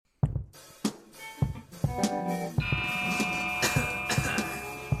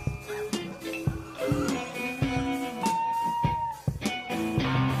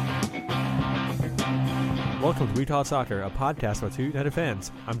welcome to We Talk Soccer, a podcast about two United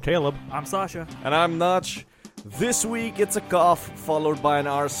fans. I'm Caleb. I'm Sasha. And I'm Notch. This week it's a cough followed by an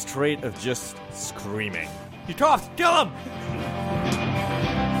hour straight of just screaming. He coughed! Kill him!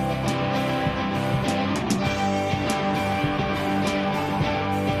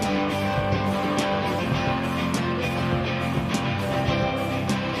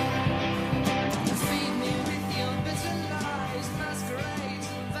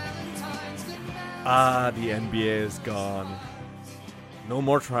 The NBA is gone. No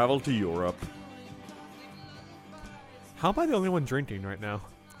more travel to Europe. How am I the only one drinking right now?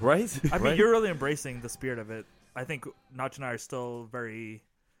 Right? I mean, Right? you're really embracing the spirit of it. I think Notch and I are still very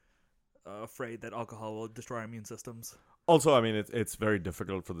afraid that alcohol will destroy our immune systems. Also, I mean, it's very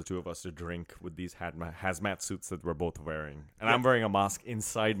difficult for the two of us to drink with these hazmat suits that we're both wearing. And I'm wearing a mask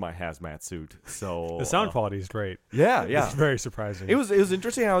inside my hazmat suit. So The sound quality is great. Yeah, It's yeah. very surprising. It was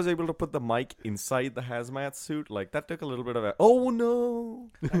interesting how I was able to put the mic inside the hazmat suit. Like, that took a little bit of a, oh no.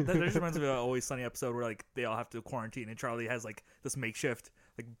 That just reminds me of an Always Sunny episode where like they all have to quarantine and Charlie has like this makeshift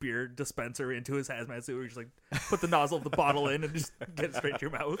like beer dispenser into his hazmat suit where you just like put the nozzle of the bottle in and just get it straight to your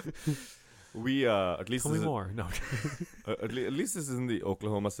mouth. We, at least Tell me this is- more. No. at least this is in the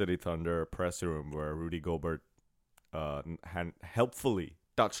Oklahoma City Thunder press room where Rudy Gobert helpfully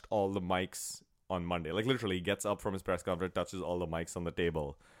touched all the mics on Monday. Like, literally, he gets up from his press conference, touches all the mics on the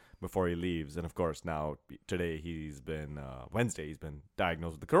table before he leaves. And, of course, now, today, Wednesday, he's been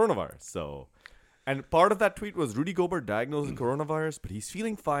diagnosed with the coronavirus. So, and part of that tweet was Rudy Gobert diagnosed with coronavirus, but he's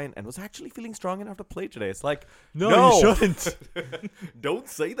feeling fine and was actually feeling strong enough to play today. It's like, No, you shouldn't. Don't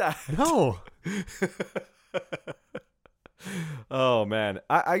say that. No. Oh man,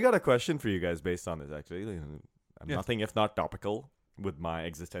 I got a question for you guys based on this. Actually, I'm Yes. nothing if not topical with my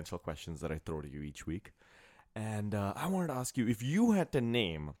existential questions that I throw to you each week, and I wanted to ask you if you had to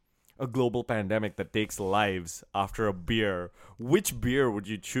name a global pandemic that takes lives after a beer, which beer would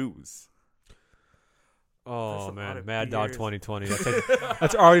you choose? There's Oh, a lot man. of Mad Dog beers. 2020.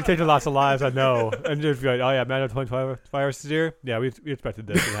 That's already taken lots of lives, I know. And just be like, oh, yeah, Mad Dog 2020 virus is here? Yeah, we expected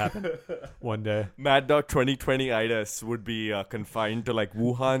this to happen one day. Mad Dog 2020-itis would be confined to like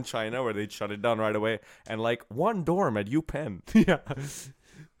Wuhan, China, where they'd shut it down right away, and like one dorm at UPenn. Yeah.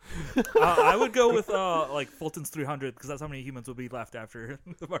 I would go with like Fulton's 300 because that's how many humans would be left after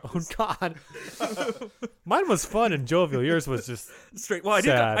the Oh, virus. God. Mine was fun and jovial. Yours was just... Straight. Well, I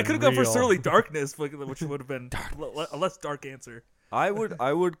Sad could have and gone for real. Surly Darkness, which would have been a less dark answer. I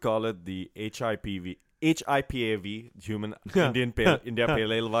would call it the HIPAV, human India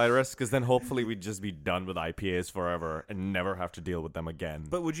Pale Ale virus, because then hopefully we'd just be done with IPAs forever and never have to deal with them again.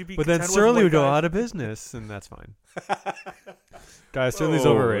 But would you be? But then content with Surly White would go Guy? out of business, and that's fine. Guys, Surly's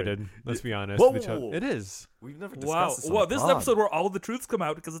Whoa. overrated. Let's be honest. Whoa. with each other. It is. We've never Wow. discussed this. on Well, the this is an pod. episode where all the truths come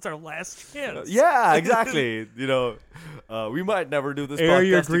out because it's our last chance. Yeah, exactly. We might never do this. Air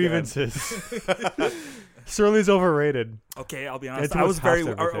your podcast again. grievances. Surly's overrated. Okay, I'll be It's honest. too I much was very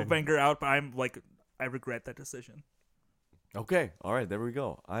house to everything. Wenger out, but I regret that decision. Okay, all right, there we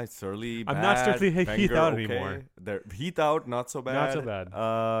go. Surly. I'm not bad, strictly Heath Wenger, out okay. anymore. Heath out, not so bad. Not so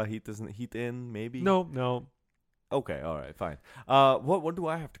bad. Heath in, maybe. No. Okay, all right, fine. What do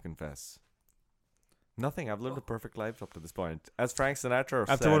I have to confess? Nothing. I've lived a perfect life up to this point. As Frank Sinatra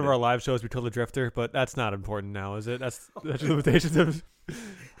After said, one of our live shows, we told the Drifter, but that's not important now, is it? That's the limitations of...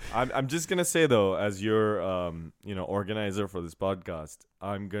 I'm just gonna say though, as your organizer for this podcast,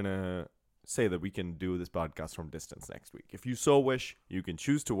 I'm gonna say that we can do this podcast from distance next week. If you so wish, you can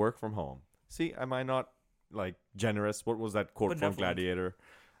choose to work from home. See, am I not like generous? What was that quote from Benevolent. Gladiator?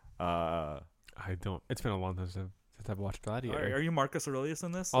 I don't... It's been a long time since I've watched Gladiator. Are you Marcus Aurelius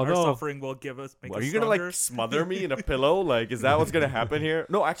in this? Although- Our suffering will make Are us you gonna stronger. like smother me in a pillow? Like, is that what's gonna happen here?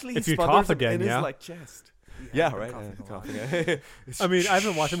 No, actually, he If you smothers cough him again, in yeah. his like chest. Yeah, I've been right. coughing a lot. Coughing. I mean, I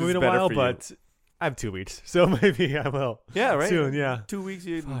haven't watched a movie in a It's better while, for you. but I have 2 weeks, so maybe I will. Yeah, right. Soon, yeah. 2 weeks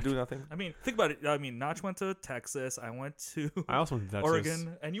you Fuck. do nothing. I mean, think about it. I mean, Notch went to Texas. I went to I also went to Texas.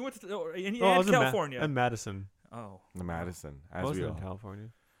 Oregon, and you went to and Oh, I and was in California. and Madison. Oh, The Madison, I as wasn't we in all. California.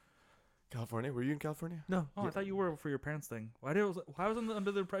 California? Were you in California? No. I thought you were for your parents' thing. Why was I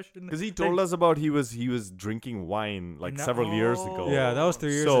under the impression? Because he told us about he was drinking wine like No- several years Oh. ago. Yeah, that was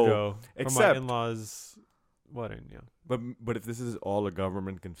 3 years So, ago. From my except- in-laws' wedding, yeah. But if this is all a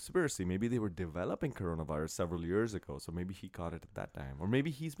government conspiracy, maybe they were developing coronavirus several years ago. So maybe he caught it at that time, or maybe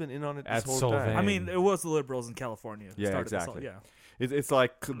he's been in on it this At whole Sylvan. time. I mean, it was the liberals in California. who Yeah, started this exactly. all- yeah. It's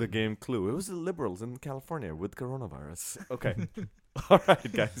like the game Clue. It was the liberals in California with coronavirus. Okay. All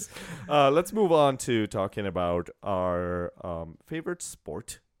right, guys. Let's move on to talking about our favorite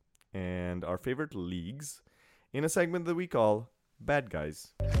sport and our favorite leagues in a segment that we call Bad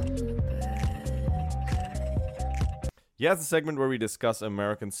Guys. Yeah, it's a segment where we discuss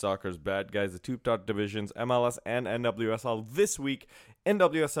American soccer's bad guys, the two top divisions, MLS and NWSL. This week,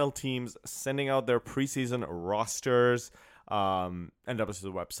 NWSL teams sending out their preseason rosters.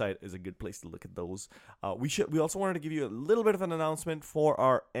 NWSL website is a good place to look at those. We also wanted to give you a little bit of an announcement for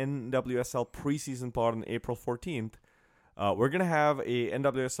our NWSL preseason pod on April 14th. We're going to have a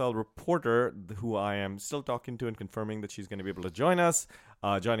NWSL reporter who I am still talking to and confirming that she's going to be able to join us,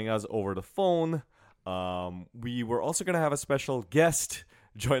 joining us over the phone. We were also going to have a special guest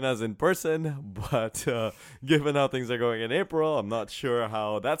join us in person, but given how things are going in April, I'm not sure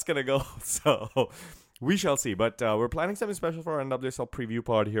how that's going to go. So we shall see. But we're planning something special for our NWSL preview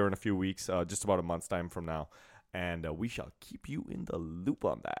pod here in a few weeks, just about a month's time from now. And we shall keep you in the loop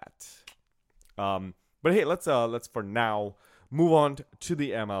on that. But hey, let's for now move on to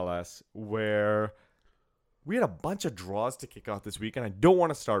the MLS, where we had a bunch of draws to kick off this week, and I don't want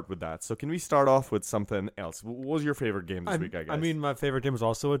to start with that. So can we start off with something else? What was your favorite game this week, I guess? I mean, my favorite game was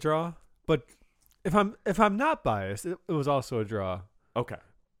also a draw, but if I'm not biased, it was also a draw. Okay.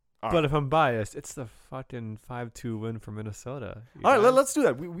 But if I'm biased, it's the fucking 5-2 win for Minnesota. All right, let's do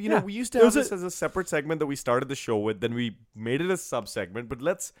that. We used to It have was this as a separate segment that we started the show with. Then we made it a sub-segment. But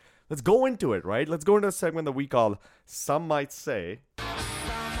let's go into it, right? Let's go into a segment that we call Some Might Say.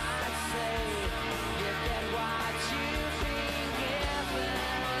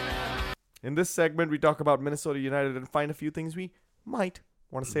 In this segment, we talk about Minnesota United and find a few things we might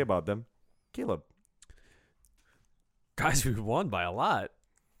want to say about them. Caleb. Guys, we won by a lot.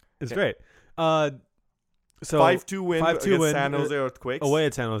 It's Okay. great. So 5-2 win 5-2 against win, San Jose Earthquakes. away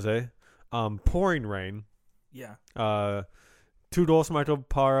at San Jose. Pouring rain. Yeah. 2 goals from Michael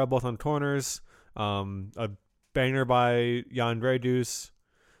Parra, both on corners. A banger by Jan Redus.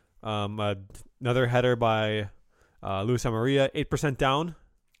 Another header by Luis Amaria. 8% down.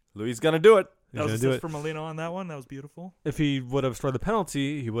 Louis going to do it. He's That was gonna assist do it. for Molino on that one. That was beautiful. If he would have scored the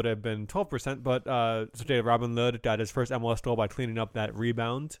penalty, he would have been 12%. But today, Robin Lod got his first MLS goal by cleaning up that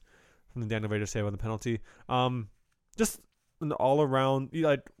rebound from the Daniel Vader save on the penalty. Just an all-around,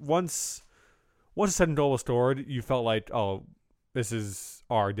 once a second goal was scored, you felt like, oh, this is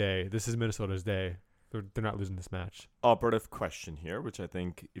our day. This is Minnesota's day. They're not losing this match. Operative question here, which I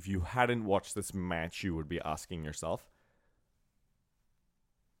think if you hadn't watched this match, you would be asking yourself.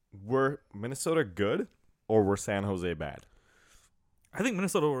 Were Minnesota good or were San Jose bad? I think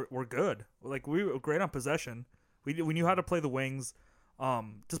Minnesota were good. Like, we were great on possession. We knew how to play the wings.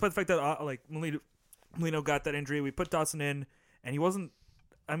 Despite the fact that Molino got that injury, we put Dawson in, and he wasn't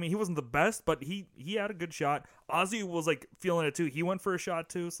the best, but he had a good shot. Ozzy was like feeling it too. He went for a shot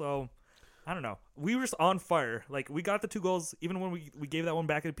too. So I don't know. We were just on fire. Like, we got the 2 goals. Even when we gave that one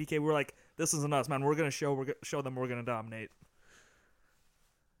back at PK, we were like, this isn't us, man. We're gonna show them we're gonna dominate.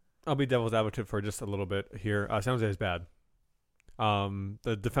 I'll be devil's advocate for just a little bit here. San Jose is bad.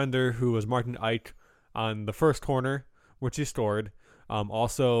 The defender who was marking Ike on the first corner, which he scored,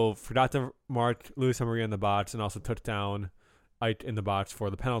 also forgot to mark Luis Amaria in the box and also took down Ike in the box for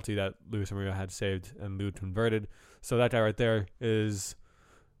the penalty that Luis Amaria had saved and Lud converted. So that guy right there is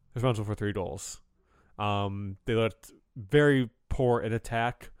responsible for 3 goals. They looked very poor in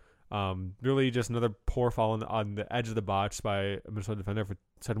attack. Really just another poor foul on the edge of the box by a Minnesota defender for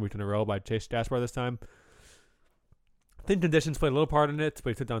 2nd week in a row by Chase Gaspar this time. I think conditions played a little part in it, but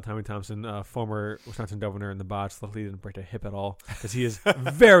he took down Tommy Thompson, former Wisconsin governor, in the box. Luckily, he didn't break a hip at all because he is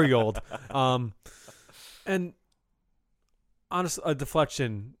very old. And honestly, a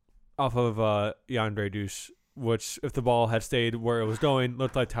deflection off of Jan Redus, which, if the ball had stayed where it was going,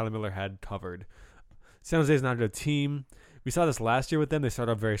 looked like Tyler Miller had covered. San Jose is not a good team. We saw this last year with them. They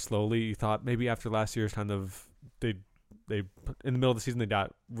started off very slowly. You thought maybe after last year's kind of they in the middle of the season they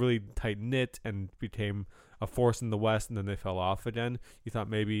got really tight knit and became a force in the West, and then they fell off again. You thought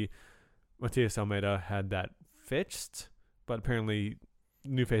maybe Matias Almeida had that fixed, but apparently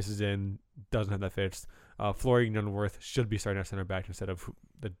new faces in, doesn't have that fixed. Florian Gunworth should be starting at center back instead of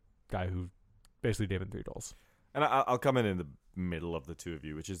the guy who basically gave him 3 goals. And I'll come in the middle of the two of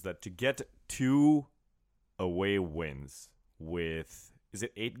you, which is that to get 2 away wins with, is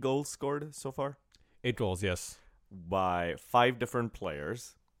it 8 goals scored so far? 8 goals, yes. By 5 different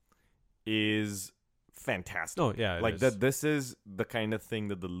players is fantastic. Oh, yeah. Like that, this is the kind of thing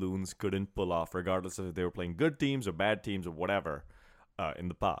that the Loons couldn't pull off, regardless of if they were playing good teams or bad teams or whatever in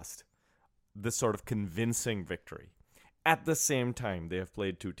the past. This sort of convincing victory. At the same time, they have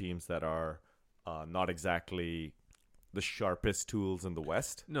played 2 teams that are not exactly the sharpest tools in the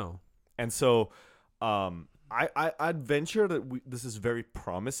West. No. And so I'd venture that this is very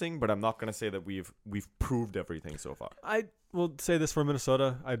promising, but I'm not going to say that we've proved everything so far. I will say this for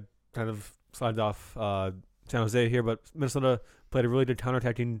Minnesota. I kind of slid off San Jose here, but Minnesota played a really good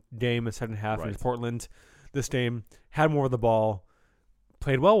counterattacking game in the second half Right. against Portland. This game had more of the ball,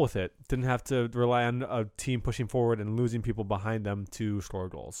 played well with it. Didn't have to rely on a team pushing forward and losing people behind them to score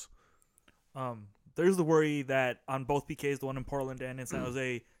goals. There's the worry that on both PKs, the one in Portland and in San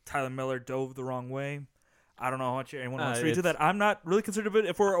Jose, Tyler Miller dove the wrong way. I don't know how much anyone wants to read to that. I'm not really concerned about it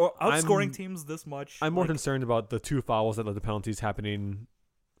if we're outscoring teams this much. I'm more concerned about the 2 fouls that led to penalties happening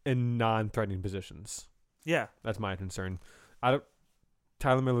in non-threatening positions. Yeah. That's my concern.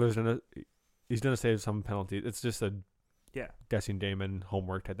 Tyler Miller's gonna save some penalties. It's just a guessing game and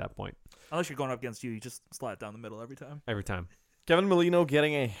homework at that point. Unless you're going up against you just slide it down the middle every time. Every time. Kevin Molino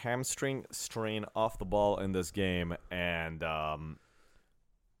getting a hamstring strain off the ball in this game, and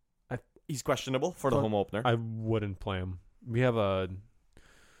he's questionable for the home opener. I wouldn't play him. We have it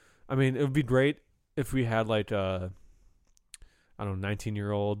would be great if we had like a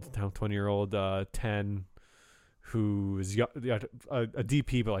 19-year-old, 20-year-old 10 who is a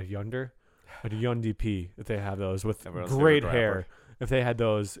DP but like younger, like a young DP. If they have those with Everyone's great favorite hair, rapper. if they had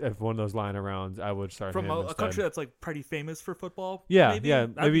those, if one of those lying around, I would start From him a instead. country that's like pretty famous for football. Yeah, maybe? yeah,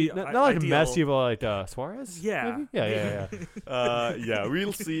 That'd maybe be not like ideal. Messi, but like Suarez. Yeah. Maybe? Yeah. Yeah,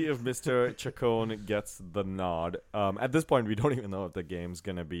 we'll see if Mr. Chacon gets the nod. At this point, we don't even know if the game's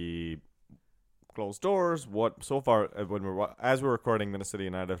gonna be closed doors. What so far, as we're recording, Minnesota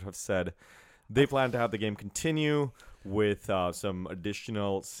United have said they plan to have the game continue with some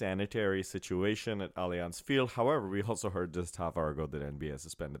additional sanitary situation at Allianz Field. However, we also heard just half hour ago that NBA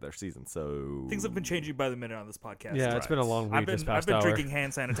suspended their season, so Things have been changing by the minute on this podcast. Yeah, it's been a long week. I've been drinking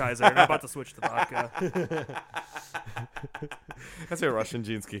hand sanitizer and I'm about to switch to vodka. That's your Russian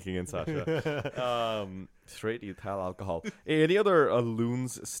genes kicking in, Sasha. Straight ethyl alcohol. Any other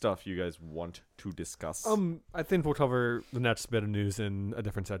loons stuff you guys want to discuss? I think we'll cover the next bit of news in a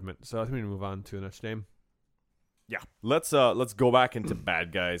different segment. So I think we can move on to the next game. Yeah, let's go back into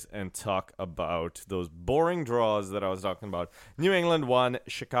bad guys and talk about those boring draws that I was talking about. New England won,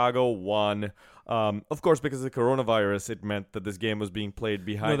 Chicago won. Of course, because of the coronavirus, it meant that this game was being played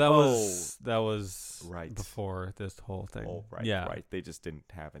behind. No, that was right before this whole thing. Oh, right, yeah, right. They just didn't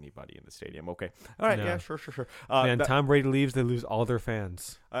have anybody in the stadium. Okay, all right, No. yeah, sure. And Tom Brady leaves, they lose all their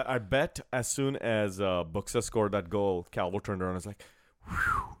fans. I bet as soon as Buxa scored that goal, Calvo turned around and was like,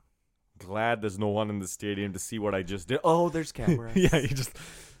 whew. Glad there's no one in the stadium to see what I just did. Oh, there's cameras. Yeah, he just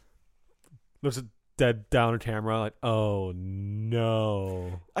looks dead down at camera like, oh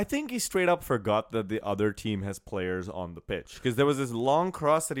no. I think he straight up forgot that the other team has players on the pitch because there was this long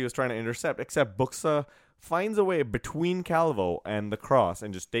cross that he was trying to intercept, except Buxa finds a way between Calvo and the cross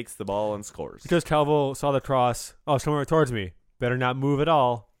and just takes the ball and scores. Because Calvo saw the cross, it's coming right towards me. Better not move at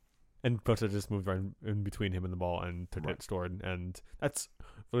all. And Buxa just moved right in between him and the ball and took it scored. And that's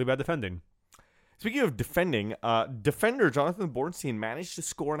really bad defending. Speaking of defending, defender Jonathan Bornstein managed to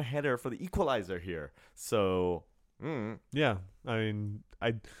score on a header for the equalizer here. So, yeah, I mean,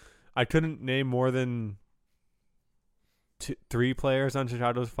 I couldn't name more than 3 players on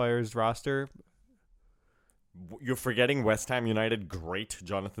Chicago Fire's roster. You're forgetting West Ham United great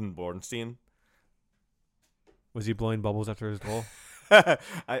Jonathan Bornstein. Was he blowing bubbles after his goal?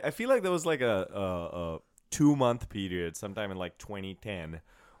 I feel like there was like a 2-month period sometime in like 2010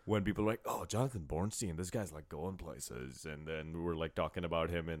 when people were like, oh, Jonathan Bornstein, this guy's like going places. And then we were like talking about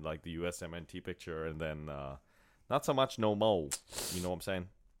him in like the USMNT picture. And then not so much no mo. You know what I'm saying?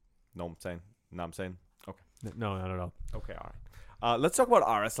 Know what I'm saying? Know what I'm saying? Okay. No, not at all. Okay, all right. Let's talk about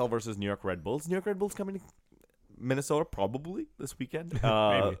RSL versus New York Red Bulls. New York Red Bulls coming to Minnesota probably this weekend.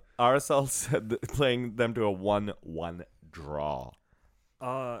 Maybe. RSL said playing them to a 1-1 draw.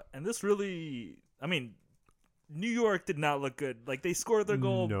 And this really, I mean, New York did not look good. Like, they scored their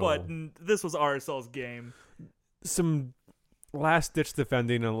goal, No. but this was RSL's game. Some last-ditch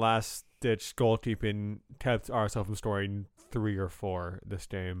defending and last-ditch goalkeeping kept RSL from scoring 3 or 4 this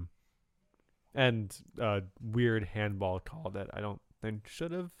game. And a weird handball call that I don't think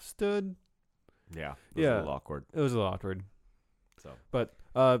should have stood. Yeah, it was a little awkward. It was a little awkward. So, But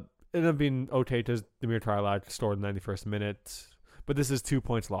it ended up being okay because Demir Tarlak scored in the 91st minute. But this is 2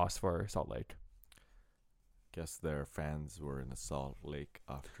 points lost for Salt Lake. guess their fans were in Salt Lake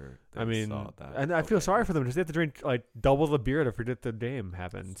after they I mean, saw that. and I feel sorry for them because they have to drink like double the beer to forget the game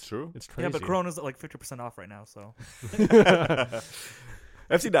happened. It's true. It's crazy. Yeah, but Corona's at like 50% off right now, so.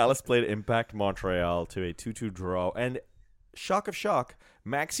 FC Dallas played Impact Montreal to a 2-2 draw, and shock of shock,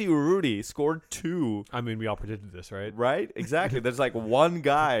 Maxi Urruti scored 2. I mean, we all predicted this, right? Right? Exactly. There's like one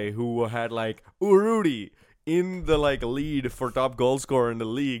guy who had like Urruti in the like lead for top goal scorer in the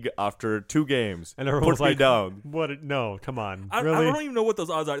league after 2 games. And everyone's Put me like, down. "What? No, come on, I really?" don't even know what those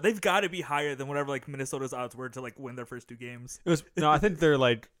odds are. They've got to be higher than whatever like Minnesota's odds were to like win their first 2 games. It was no. I think they're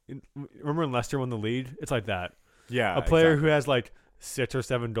like. Remember when Leicester won the lead? It's like that. Yeah, A player exactly. who has like 6 or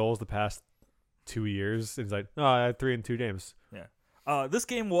 7 goals the past 2 years, and he's like, "Oh, I had 3 in 2 games." This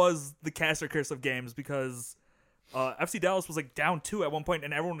game was the Caster curse of games because FC Dallas was like down 2 at one point,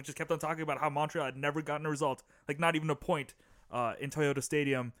 and everyone just kept on talking about how Montreal had never gotten a result, like not even a point in Toyota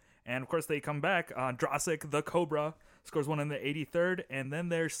Stadium. And of course, they come back. Drasic, the Cobra, scores one in the 83rd, and then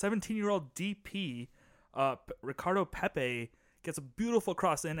their 17-year-old DP, Ricardo Pepe, gets a beautiful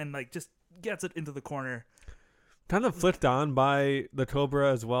cross in and like just gets it into the corner. Kind of flicked on by the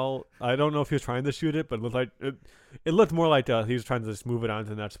Cobra as well. I don't know if he was trying to shoot it, but it looked like it looked more like he was trying to just move it on to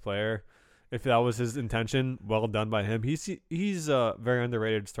the next player. If that was his intention, well done by him. He's a very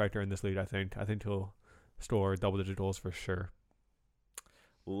underrated striker in this league. I think he'll score double-digit goals for sure.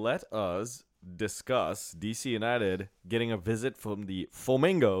 Let us discuss DC United getting a visit from the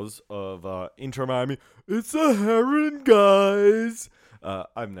Flamingos of Inter Miami. It's a heron, guys.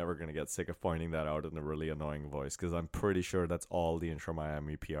 I'm never going to get sick of pointing that out in a really annoying voice because I'm pretty sure that's all the Inter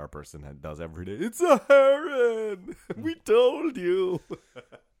Miami PR person does every day. It's a heron. We told you.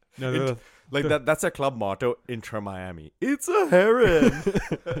 No, That's a club motto, Inter Miami. It's a heron.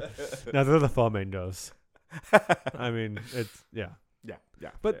 no, they're the Flamingos. I mean, it's yeah. Yeah.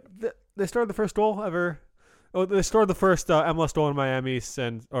 But they scored the first goal ever. Oh, they scored the first MLS goal in Miami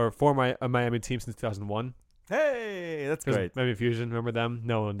for a Miami team since 2001. Hey, that's great. Miami Fusion, remember them?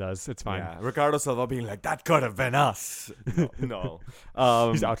 No one does. It's fine. Yeah, Ricardo Silva being like, that could have been us. No.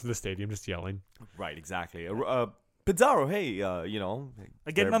 He's out to the stadium just yelling. Right, exactly. Pizarro, hey, Getting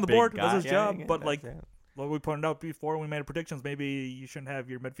their on the big board guy. was his job, Yeah, but like yeah. what we pointed out before when we made our predictions, maybe you shouldn't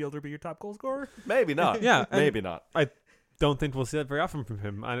have your midfielder be your top goal scorer. Maybe not. Yeah, and- maybe not. Don't think we'll see that very often from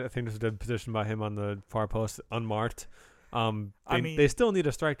him. I think there's a good position by him on the far post, unmarked. They still need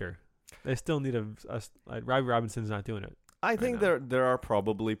a striker. They still need like Robbie Robinson's not doing it. I think now. there are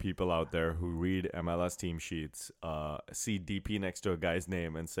probably people out there who read MLS team sheets, see DP next to a guy's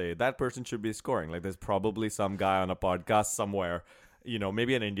name and say that person should be scoring. Like there's probably some guy on a podcast somewhere,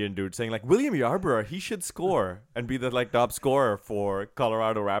 maybe an Indian dude saying like William Yarborough, he should score and be the like top scorer for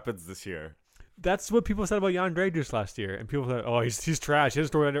Colorado Rapids this year. That's what people said about Jan Dragos last year, and people said, "Oh, he's trash. He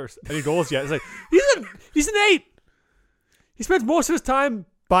hasn't scored any goals yet." It's like he's an 8. He spends most of his time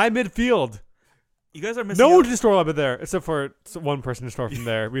by midfield. You guys are missing. No one out. can score over there, except for one person to score from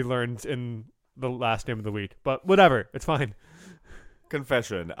there. We learned in the last game of the week, but whatever, it's fine.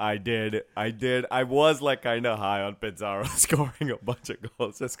 Confession, I did. I was like kind of high on Pizarro scoring a bunch of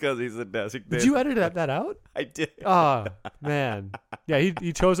goals just because he's a designated. Did you edit that out? I did. Oh man, yeah,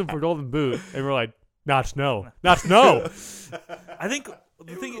 he chose him for Golden Boot, and we're like, Notch, no. I think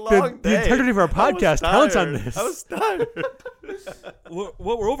the thing The integrity of our podcast counts on this. I was tired. what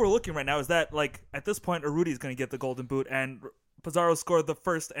we're overlooking right now is that like at this point, Urruti's going to get the Golden Boot, and Pizarro scored the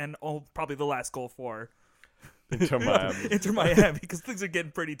first and probably the last goal for Inter Miami. Inter Miami because things are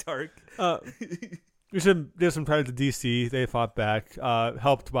getting pretty dark. We should give some credit to DC. They fought back,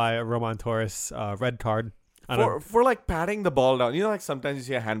 helped by a Roman Torres red card. For like patting the ball down, like sometimes you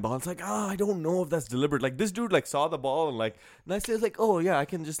see a handball, it's like, I don't know if that's deliberate. Like this dude like saw the ball and like nicely was like, oh yeah, I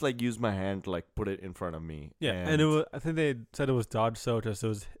can just like use my hand to like put it in front of me. Yeah, and it was, I think they said it was dodge Sotos. It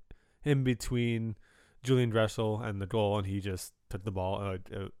was him between Julian Dressel and the goal, and he just took the ball.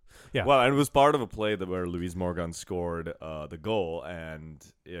 Yeah. Well, and it was part of a play where Luis Morgan scored the goal, and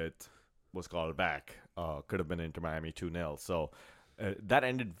it was called back. Could have been Inter Miami 2-0. So. That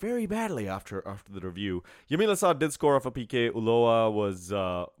ended very badly after the review. Yamil Assad did score off a PK. Ulloa was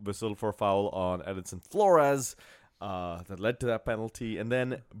whistled for foul on Edinson Flores. That led to that penalty. And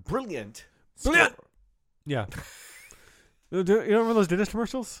then Brilliant. Yeah. You don't remember those Dennis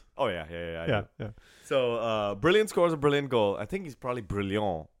commercials? Oh, yeah. I do. Yeah. So Brilliant scores a brilliant goal. I think he's probably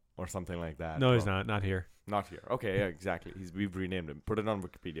Brilliant or something like that. No, he's not. Not here. Not here. Okay, yeah, exactly. We've renamed him. Put it on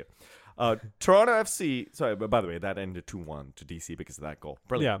Wikipedia. Toronto FC. Sorry, but by the way, that ended 2-1 to DC because of that goal.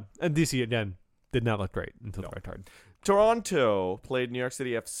 Brilliant. Yeah, and DC again did not look great until the red card. Toronto played New York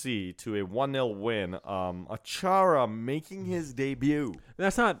City FC to a 1-0 win. Achara making his debut. And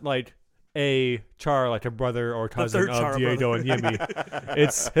that's not like a Chara, like a brother or cousin of Chara Diego and Yemi.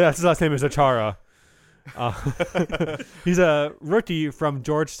 That's his last name is Achara. He's a rookie from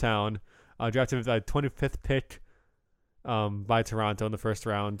Georgetown, drafted with a 25th pick by Toronto in the first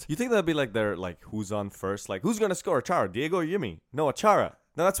round. You think that'd be like their who's on first? Like who's gonna score? Achara, Diego or Yimi? No, Achara.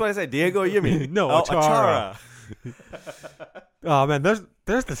 No, that's what I said. Diego Yimi. No, Achara. Oh man, there's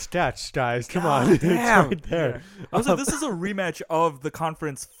the stats, guys. Come on, it's damn. right there. Also, this is a rematch of the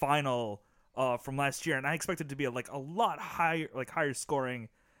conference final from last year, and I expected it to be a lot higher scoring.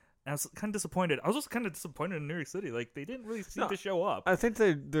 And I was kind of disappointed. I was also kind of disappointed in New York City. Like they didn't really seem to show up. I think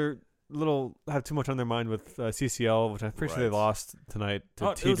they're have too much on their mind with CCL, which I'm pretty sure they lost tonight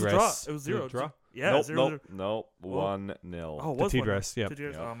to It was a draw. T-Dress. It was 0 draw. Yeah, Nope, 0-0. nope. 1-0. Oh, To was T-Dress, yeah.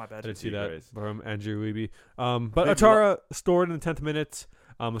 T-Dress. Yeah. Oh, my bad. I didn't see T-Dress. that from Andrew Weeby. But Maybe Achara scored in the 10th minute.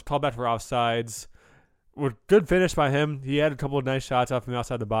 Was called back for offsides. Good finish by him. He had a couple of nice shots off from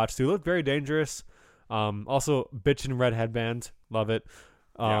outside the box. So he looked very dangerous. Also, bitchin' red headband. Love it.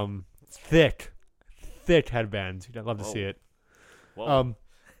 Thick headband. I'd love to see it. Whoa.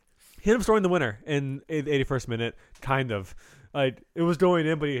 He ended up scoring the winner in the 81st minute. Kind of. Like it was going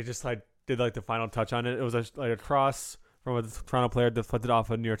in, but he just did the final touch on it. It was a cross from a Toronto player deflected off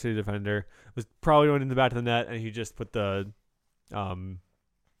a New York City defender. It was probably going in the back of the net, and he just put the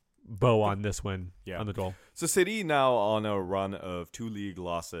bow on this win on the goal. So City now on a run of 2 league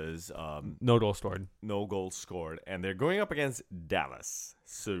losses, No goal scored. no goals scored, and they're going up against Dallas.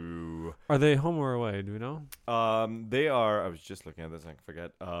 So Are they home or away? Do we know? they are. I was just looking at this. I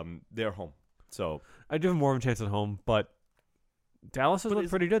forget. They're home. So I give them more of a chance at home, but Dallas has looked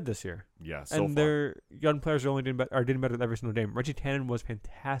pretty good this year. yeah, so And far. their young players are getting better with every single game. Reggie Tannen was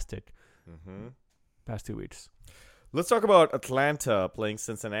fantastic past 2 weeks. Let's talk about Atlanta playing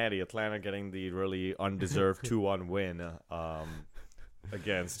Cincinnati. Atlanta getting the really undeserved 2-1 win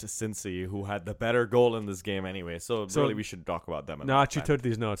against Cincy, who had the better goal in this game anyway. So really, we should talk about them. Not you took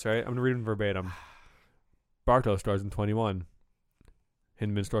these notes, right? I'm going to read them verbatim. Bartos stars in 21.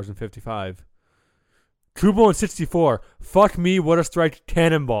 Hinman stars in 55. Kubo in 64. Fuck me, what a strike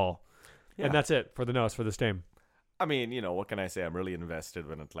cannonball. Yeah. And that's it for the notes for this game. I mean, what can I say? I'm really invested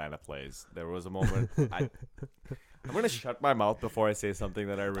when Atlanta plays. There was a moment. I'm going to shut my mouth before I say something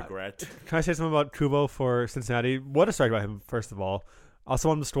that I regret. Can I say something about Kubo for Cincinnati? What a strike by him, first of all. Also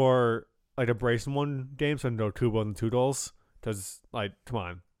want him to score a brace in one game, so no Kubo and 2 goals. Because, come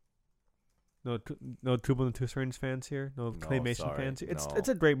on. No Kubo and 2 Strange fans here? No Claymation sorry. fans here? No, It's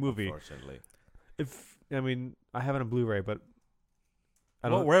a great movie. Unfortunately. I have it on Blu-ray, but I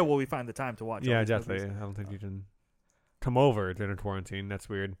don't. Where will we find the time to watch? Yeah, all these definitely. movies? I don't think you can come over during quarantine. That's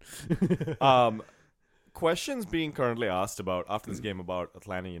weird. Questions being currently asked about after this game about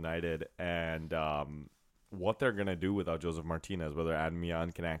Atlanta United and what they're gonna do without Joseph Martinez. Whether Adam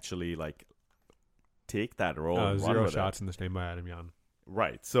Yan can actually take that role. And run 0 with shots in this game by Adam Yan.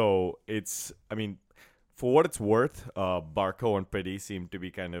 Right. So for what it's worth, Barco and Pity seem to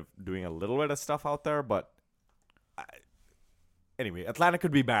be kind of doing a little bit of stuff out there, but anyway, Atlanta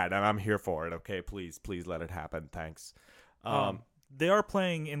could be bad, and I'm here for it. Okay, please let it happen. Thanks. They are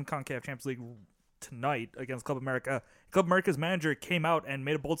playing in CONCACAF Champions League tonight against Club America. Club America's manager came out and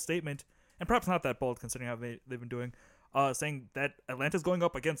made a bold statement, and perhaps not that bold considering how they've been doing, saying that Atlanta's going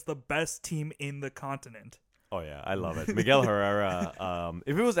up against the best team in the continent. Oh yeah, I love it. Miguel Herrera.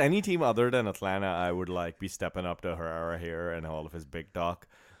 If it was any team other than Atlanta, I would be stepping up to Herrera here and all of his big talk.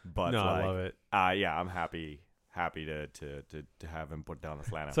 But I love it. Yeah, I'm happy to have him put down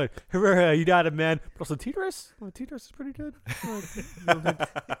Atlanta. It's Herrera, you got it, man. But also T-Dress. T-Dress is pretty good.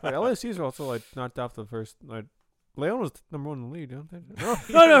 LSU's are also knocked off the first. Leon was number 1 in the league, don't they? No,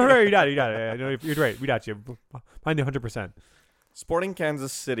 Herrera, you got it. Yeah, no, you're right. We got you. Behind you 100%. Sporting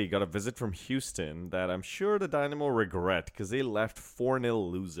Kansas City got a visit from Houston that I'm sure the Dynamo regret because they left 4-0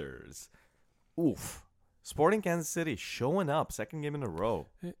 losers. Oof. Sporting Kansas City showing up, 2nd game in a row.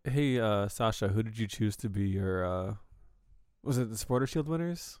 Hey, Sasha, who did you choose to be your? Was it the Supporter Shield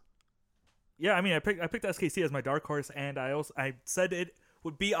winners? Yeah, I picked SKC as my dark horse, and I said it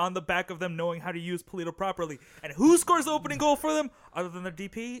would be on the back of them knowing how to use Polito properly. And who scores the opening goal for them other than their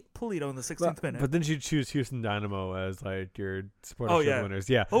DP? Polito in the 16th minute. But didn't you choose Houston Dynamo as your Supporter Shield winners?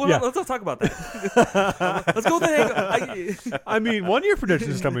 Yeah. Oh, yeah. Let's not talk about that. Let's go with the hang. I mean, 1 year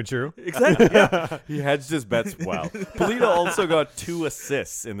prediction is coming true. Exactly. Yeah. He hedged his bets well. Polito also got 2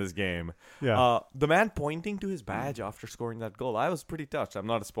 assists in this game. Yeah. The man pointing to his badge after scoring that goal, I was pretty touched. I'm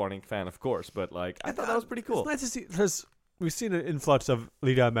not a Sporting fan, of course, but I thought that was pretty cool. It's nice to see because we've seen an influx of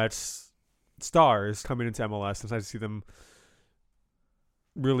Liga Mets stars coming into MLS. It's nice to see them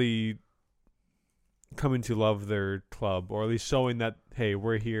really coming to love their club, or at least showing that, hey,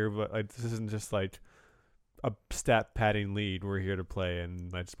 we're here, but this isn't just a stat padding lead. We're here to play,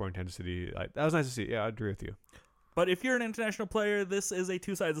 and Sporting Kansas City. That was nice to see. Yeah, I agree with you. But if you're an international player, this is a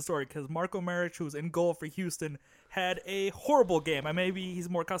two-sided story because Marko Maric, who's in goal for Houston, had a horrible game. Maybe he's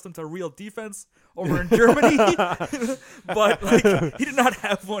more accustomed to real defense over in Germany, but like he did not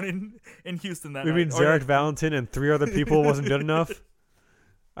have one in Houston that You night. mean Zarek Valentin and 3 other people wasn't good enough?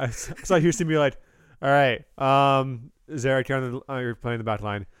 I saw Houston be like, all right, Zarek, you're playing the back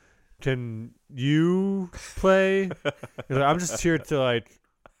line. Can you play? He's like, I'm just here to like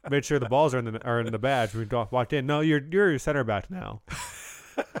make sure the balls are in the badge. We walked in. No, you're center back now.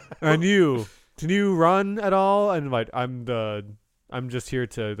 And can you run at all? And like I'm just here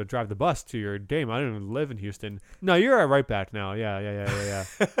to drive the bus to your game. I don't even live in Houston. No, you're a right back now. Yeah.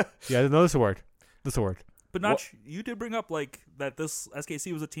 Yeah, no, this will work. But Notch, you did bring up like that this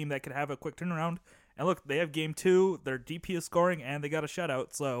SKC was a team that could have a quick turnaround. And look, they have game 2. Their DP is scoring, and they got a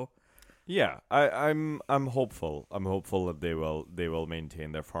shutout. So Yeah, I'm hopeful. I'm hopeful that they will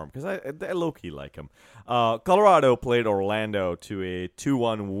maintain their form because I low key like them. Colorado played Orlando to a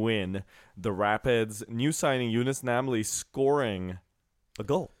 2-1 win. The Rapids new signing Eunice Namley scoring a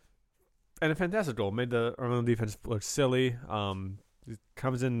goal and a fantastic goal. Made the Orlando defense look silly. It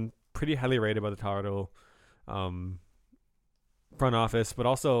comes in pretty highly rated by the Colorado front office, but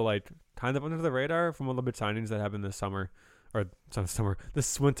also like kind of under the radar from all the big signings that happened this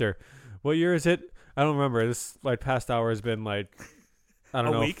this winter. What year is it? I don't remember. This like past hour has been like I don't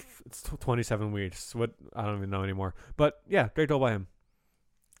A know. week? It's 27 weeks. What I don't even know anymore. But yeah, great goal by him.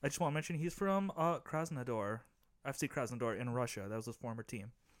 I just want to mention he's from Krasnodar, FC Krasnodar in Russia. That was his former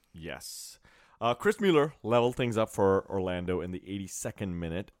team. Yes. Chris Mueller leveled things up for Orlando in the 82nd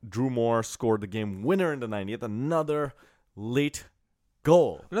minute. Drew Moore scored the game winner in the 90th. Another late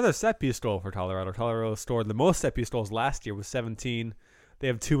goal. Another set piece goal for Colorado. Colorado scored the most set piece goals last year with 17. They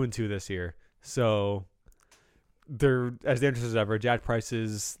have 2-2 this year. So they're as dangerous as ever. Jack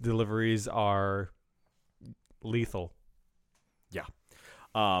Price's deliveries are lethal. Yeah.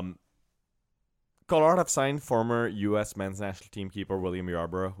 Colorado have signed former U.S. men's national team keeper William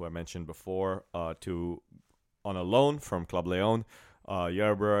Yarborough, who I mentioned before, on a loan from Club Leon.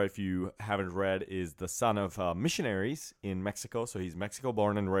 Yarborough, if you haven't read, is the son of missionaries in Mexico. So he's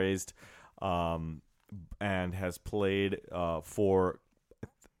Mexico-born and raised, and has played for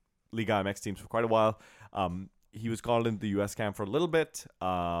Liga MX teams for quite a while. He was called into the U.S. camp for a little bit,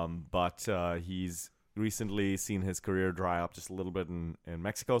 but he's recently seen his career dry up just a little bit in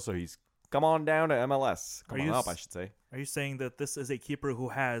Mexico. So he's come on down to MLS. Come on up, I should say. Are you saying that this is a keeper who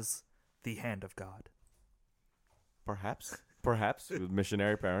has the hand of God? Perhaps with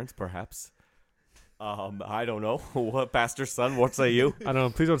missionary parents. Perhaps. I don't know. What, pastor's son? What say you? I don't know.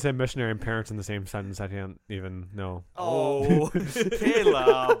 Please don't say missionary and parents in the same sentence. I can't even know. Oh,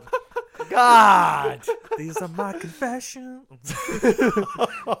 Caleb. God. These are my confessions.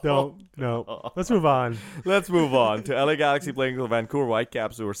 No. Let's move on. Let's move on to LA Galaxy playing the Vancouver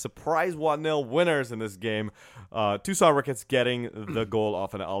Whitecaps, who were surprise 1-0 winners in this game. Tucson Ricketts getting the goal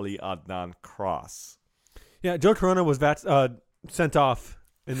off an Ali Adnan cross. Yeah, Joe Corona was sent off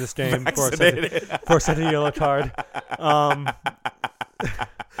in this game for a second yellow card.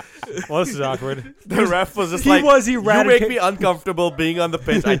 Well, this is awkward. The ref was just He like, was you eradicated. make me uncomfortable being on the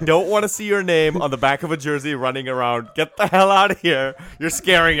pitch. I don't want to see your name on the back of a jersey running around. Get the hell out of here. You're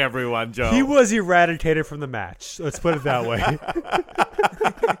scaring everyone, Joe. He was eradicated from the match. Let's put it that way.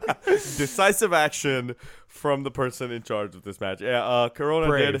 Decisive action from the person in charge of this match. Yeah, Corona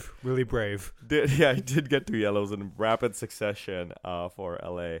Really brave. he did get 2 yellows in rapid succession for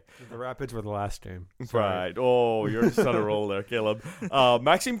LA. The Rapids were the last game. Right. Oh, you're just on a roll there, Caleb.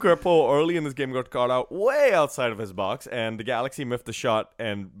 Maxime Crepeau early in this game got caught out way outside of his box, and the Galaxy miffed the shot,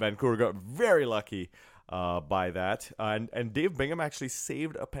 and Vancouver got very lucky by that. And Dave Bingham actually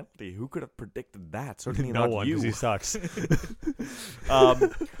saved a penalty. Who could have predicted that? Certainly No not one, you. because he sucks.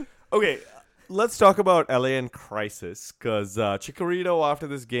 Okay, let's talk about LA in crisis, because Chicharito after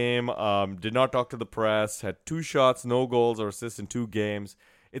this game did not talk to the press, had 2 shots, no goals or assists in 2 games.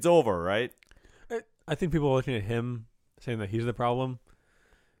 It's over, right? I think people are looking at him saying that he's the problem.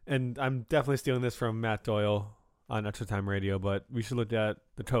 And I'm definitely stealing this from Matt Doyle on Extra Time Radio, but we should look at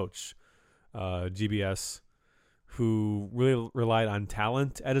the coach, GBS, who really relied on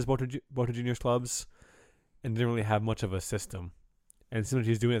talent at his Boca Juniors clubs and didn't really have much of a system. And it seems like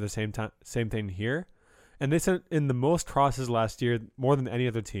he's doing it at the same thing here. And they sent in the most crosses last year, more than any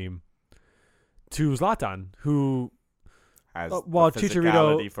other team, to Zlatan, who Has while the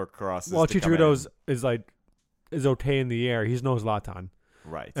physicality for crosses. while to come Chicharito is okay in the air, he's no Zlatan. in.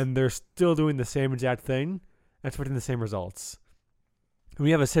 Right. And they're still doing the same exact thing and expecting the same results. And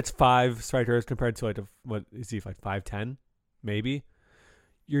we have a 6'5" striker compared to what is he, like 5'10", maybe.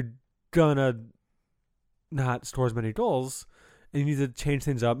 You're gonna not score as many goals, and you need to change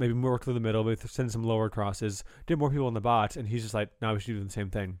things up, maybe more through the middle, maybe send some lower crosses, get more people in the box, and he's just like, no, we should do the same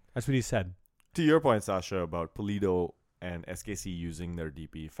thing. That's what he said. To your point, Sasha, about Pulido and SKC using their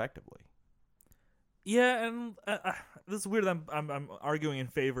DP effectively. Yeah, and this is weird. I'm arguing in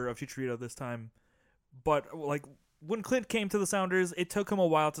favor of Chicharito this time, but like when Clint came to the Sounders, it took him a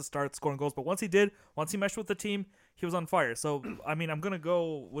while to start scoring goals. But once he meshed with the team, he was on fire. So I mean, I'm gonna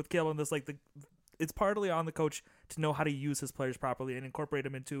go with Caleb on this. Like it's partly on the coach to know how to use his players properly and incorporate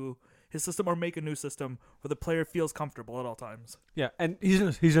them into his system, or make a new system where the player feels comfortable at all times. Yeah, and he's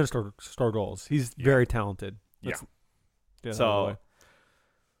gonna score goals. He's very talented. Yeah. Yeah. So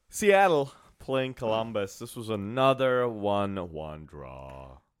Seattle playing Columbus. This was another 1-1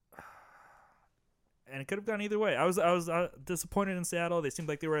 draw. And it could have gone either way. I was disappointed in Seattle. They seemed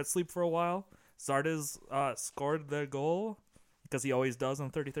like they were asleep for a while. Zardes scored the goal because he always does on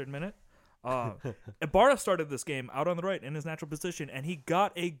the 33rd minute. Ibarra started this game out on the right in his natural position, and he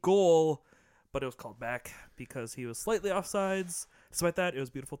got a goal, but it was called back because he was slightly offsides. Despite that, it was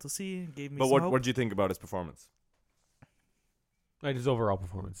beautiful to see. Gave me But some hope. what did you think about his performance? like his overall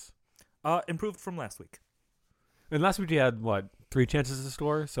performance. Improved from last week. And last week he had 3 chances to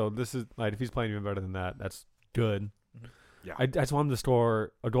score. So this is if he's playing even better than that, that's good. Mhm. Yeah. I just want him to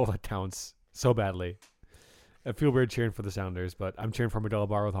score a goal that counts so badly. I feel weird cheering for the Sounders, but I'm cheering for Miguel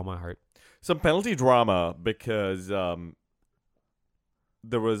Ibarra with all my heart. Some penalty drama because there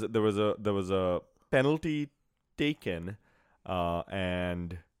was a penalty taken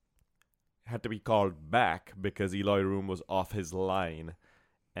and had to be called back because Eloy Room was off his line,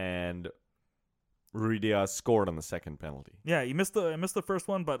 and Rui Diaz scored on the second penalty. Yeah, he missed the first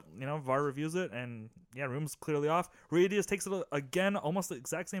one, but VAR reviews it, and yeah, Room's clearly off. Rui Diaz takes it again, almost the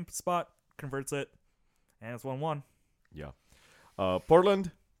exact same spot, converts it, and it's 1-1. Yeah.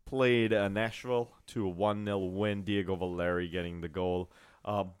 Portland played Nashville to a 1-0 win. Diego Valeri getting the goal.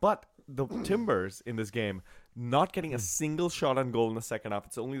 But the Timbers in this game not getting a single shot on goal in the second half.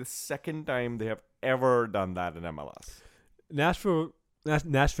 It's only the second time they have ever done that in MLS.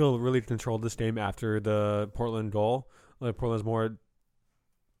 Nashville really controlled this game after the Portland goal. Portland's more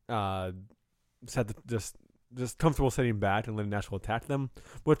just comfortable sitting back and letting Nashville attack them,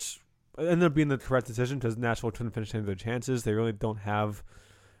 which ended up being the correct decision because Nashville couldn't finish any of their chances. They really don't have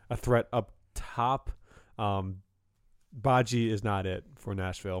a threat up top. Baji is not it for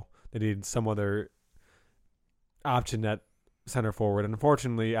Nashville. They need some other option at center forward. And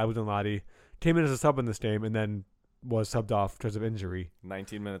unfortunately, Abu Danladi came in as a sub in this game and then was subbed off because of injury.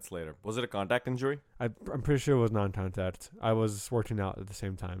 19 minutes later. Was it a contact injury? I'm pretty sure it was non-contact. I was working out at the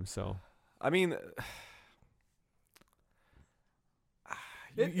same time, so. I mean,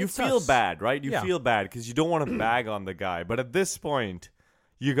 you It feel sucks. bad, right? You Yeah. feel bad because you don't want to bag on the guy. But at this point,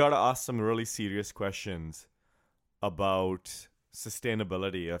 you got to ask some really serious questions about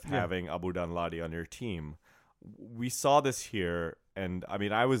sustainability of having Abu Danladi on your team. We saw this here, and I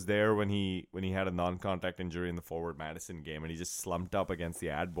mean, I was there when he had a non-contact injury in the Forward Madison game, and he just slumped up against the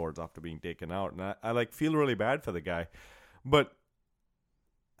ad boards after being taken out, and I feel really bad for the guy, but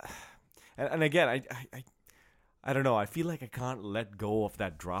and again, I don't know. I feel like I can't let go of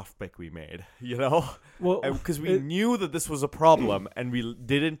that draft pick we made, Well, because we knew that this was a problem, and we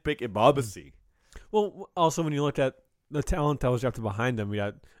didn't pick Ibabasi. Well, also when you look at the talent that was drafted behind them, we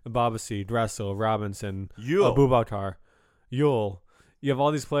got Babasi, Dressel, Robinson, Yule. Abubakar, Yule. You have all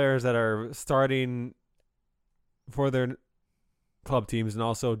these players that are starting for their club teams and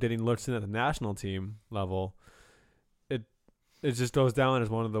also getting looks in at the national team level. It just goes down as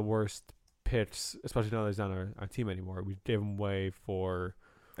one of the worst picks, especially now that he's not our team anymore. We gave him away for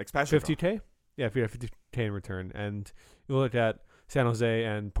Expansion draft. $50K. Yeah, if we had $50K in return, and you look at San Jose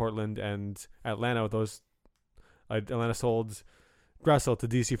and Portland and Atlanta with those. Atlanta sold Gressel to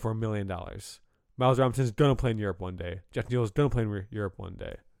DC for $1 million. Miles Robinson's gonna play in Europe one day. Jeff Neal's gonna play in Europe one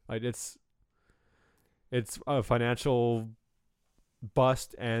day. It's a financial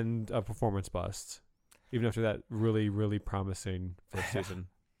bust and a performance bust. Even after that really, really promising first season.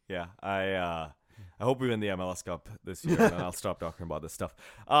 Yeah, I hope we win the MLS Cup this year, and then I'll stop talking about this stuff.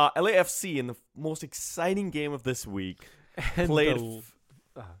 LAFC in the most exciting game of this week And played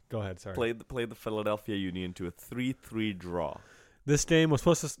go ahead, sorry. played the Philadelphia Union to a 3-3 draw. This game was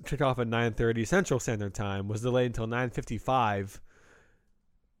supposed to kick off at 9:30 Central Standard Time, was delayed until 9:55.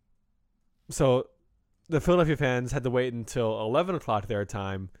 So the Philadelphia fans had to wait until 11 o'clock their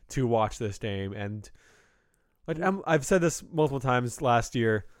time to watch this game. And I've said this multiple times last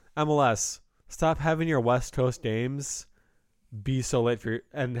year, MLS, stop having your West Coast games be so late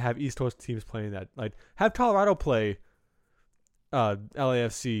and have East Coast teams playing that. Have Colorado play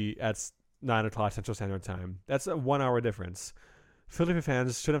LAFC at 9 o'clock Central Standard Time. That's a 1 hour difference. Philadelphia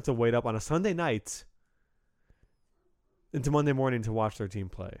fans shouldn't have to wait up on a Sunday night into Monday morning to watch their team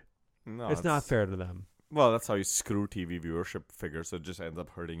play. No, It's not fair to them. Well, that's how you screw TV viewership figures. So it just ends up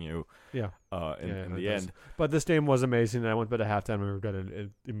hurting you. Yeah. In it the does. end, But this game was amazing, and I went to bed at halftime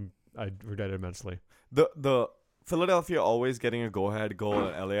and I regretted it immensely. the Philadelphia always getting a go-ahead goal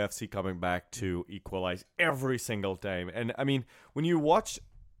and LAFC coming back to equalize every single time. And I mean, when you watch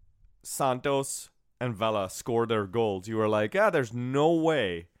Santos and Vela score their goals, you were like, there's no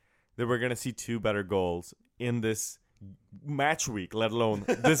way that we're gonna see two better goals in this match week, let alone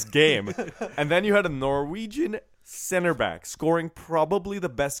this game. And then you had a Norwegian center back scoring probably the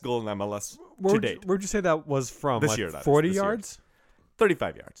best goal in MLS to date. Where'd you say that was from? This Like year, that is, 40 this year. yards?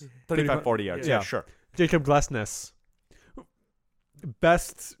 35 yards. 35, 40 yards. Yeah. Yeah, sure. Jacob Glesnes.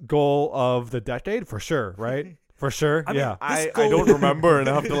 Best goal of the decade, for sure, right? For sure, I mean, yeah. I goal- don't remember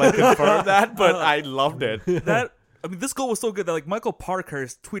enough to confirm that, but I loved it. This goal was so good that like Michael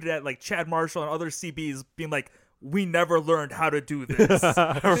Parkhurst tweeted at like Chad Marshall and other CBs being like, "We never learned how to do this."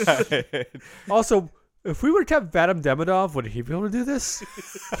 Right. Also, if we would have kept Vadim Demidov, would he be able to do this?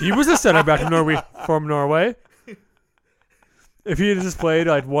 He was a center back from Norway. If he had just played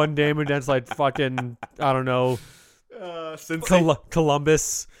like one game against like fucking, I don't know, Since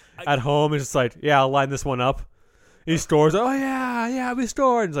Columbus at home, it's just like, yeah, I'll line this one up. He scores. Oh yeah, we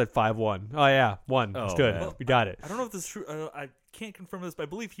scored. It's like 5-1. Oh yeah, 1. It's Oh, good. man. We got it. I don't know if this is true. I can't confirm this, but I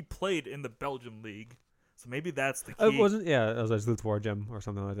believe he played in the Belgian league, so maybe that's the key. It wasn't. Yeah, it was like Zlutwar Gym or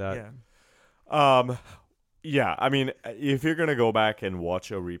something like that. Yeah. Yeah, I mean, if you're gonna go back and watch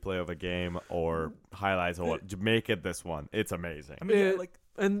a replay of a game or highlights or what, make it this one. It's amazing. I mean, It- like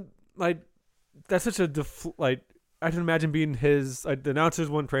And like, that's such a like. I can imagine being his the announcers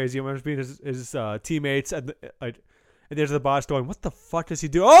went crazy. I imagine being his teammates at the at the edge of the box going, "What the fuck does he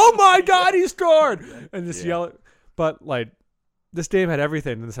do? Oh my god, he scored!" And just yell. But like, this game had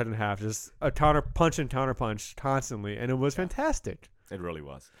everything in the second half, just a counter punch and counter punch constantly, and it was fantastic. It really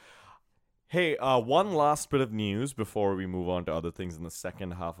was. Hey, one last bit of news before we move on to other things in the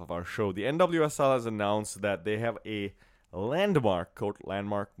second half of our show. The NWSL has announced that they have a landmark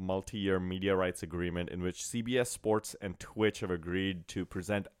multi-year media rights agreement in which CBS Sports and Twitch have agreed to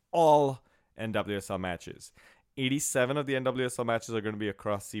present all NWSL matches. 87 of the NWSL matches are going to be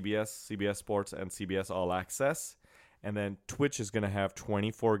across CBS Sports, and CBS All Access. And then Twitch is going to have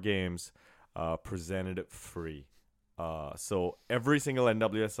 24 games presented free. So every single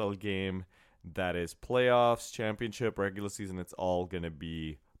NWSL game that is playoffs, championship, regular season, it's all going to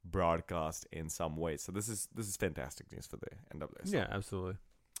be broadcast in some way. So this is fantastic news for the NWSL. Yeah, absolutely.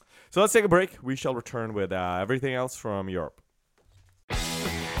 So let's take a break. We shall return with everything else from Europe.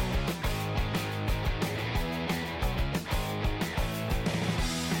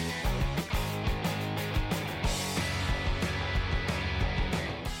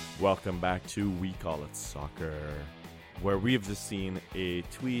 Welcome back to We Call It Soccer, where we have just seen a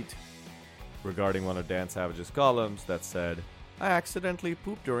tweet regarding one of Dan Savage's columns that said, "I accidentally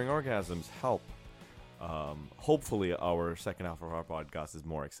pooped during orgasms. Help." Hopefully, our second half of our podcast is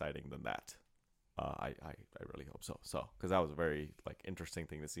more exciting than that. I really hope so. Because that was a very interesting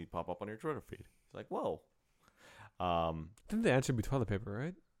thing to see pop up on your Twitter feed. It's like, whoa. Didn't the answer be toilet paper,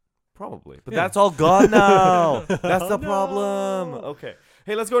 right? Probably. But Yeah. that's all gone now. That's the problem. Okay.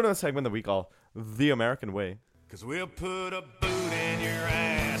 Hey, let's go into a segment that we call The American Way. Cause we'll put a boot in your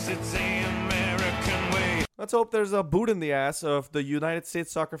ass. It's the American way. Let's hope there's a boot in the ass of the United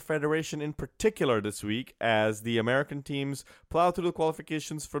States Soccer Federation in particular this week as the American teams plow through the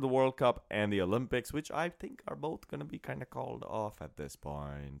qualifications for the World Cup and the Olympics, which I think are both going to be kind of called off at this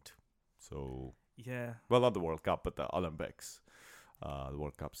point. So, yeah. well, not the World Cup, but the Olympics. The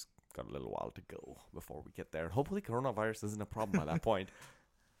World Cup's got a little while to go before we get there. Hopefully coronavirus isn't a problem by that point.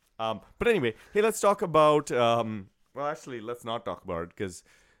 But anyway, hey, let's talk about... well, actually, let's not talk about it because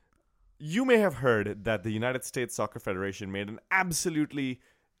you may have heard that the United States Soccer Federation made an absolutely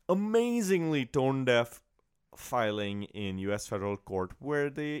amazingly tone-deaf filing in U.S. federal court where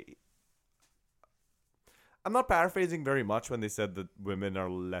they... I'm not paraphrasing very much when they said that women are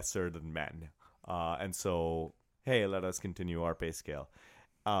lesser than men. And so, hey, let us continue our pay scale.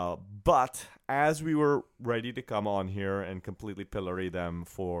 But as we were ready to come on here and completely pillory them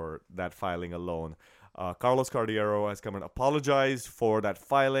for that filing alone, Carlos Cardiero has come and apologized for that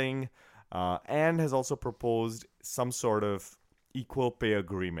filing and has also proposed some sort of equal pay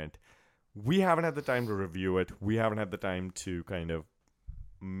agreement. We haven't had the time to review it. We haven't had the time to kind of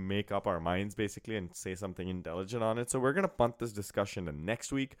make up our minds basically and say something intelligent on it. So we're going to punt this discussion to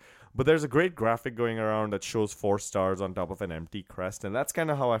next week. But there's a great graphic going around that shows 4 stars on top of an empty crest. And that's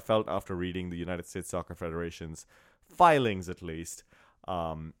kind of how I felt after reading the United States Soccer Federation's filings, at least.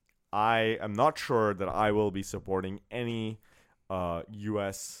 I am not sure that I will be supporting any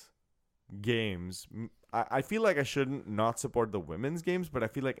U.S. games. I feel like I shouldn't not support the women's games, but I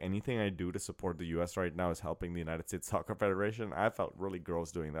feel like anything I do to support the U.S. right now is helping the United States Soccer Federation. I felt really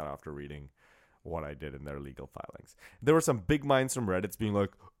gross doing that after reading what I did in their legal filings. There were some big minds from Reddit being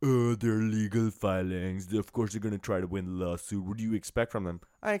like, oh, they're legal filings. Of course they're going to try to win the lawsuit. What do you expect from them?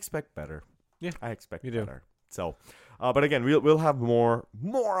 I expect better. Yeah, I expect you do. better. So, but again, we'll have more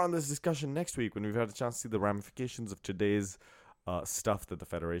on this discussion next week when we've had a chance to see the ramifications of today's stuff that the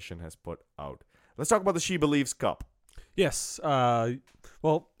Federation has put out. Let's talk about the She Believes Cup. Yes.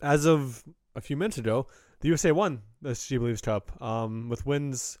 Well, as of a few minutes ago, the USA won the She Believes Cup with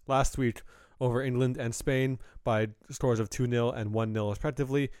wins last week over England and Spain by scores of 2-0 and 1-0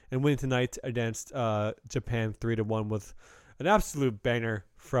 respectively, and winning tonight against Japan 3-1 with an absolute banger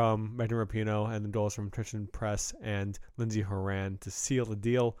from Megan Rapinoe and the goals from Christian Press and Lindsay Horan to seal the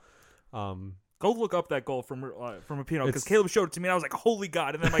deal. Go look up that goal from Rapinoe, because It's- Caleb showed it to me and I was like, holy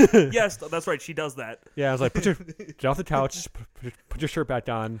God. And then I'm like, yes, that's right, she does that. Yeah, I was like, get off the couch, put your shirt back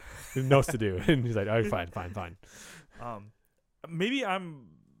on, there's no to do. And he's like, all right, fine. Maybe I'm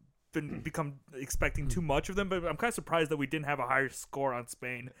become expecting too much of them, but I'm kind of surprised that we didn't have a higher score on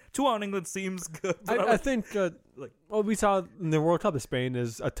Spain. 2 on England seems good. But I think, well, we saw in the World Cup that Spain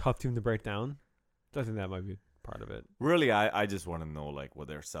is a tough team to break down. So I think that might be part of it. Really, I just want to know, like, were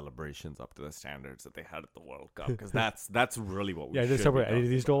their celebrations up to the standards that they had at the World Cup? Because that's really what we Yeah, should just be celebrate any of talking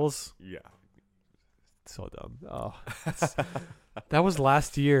these about. goals. Yeah. So dumb. Oh, that was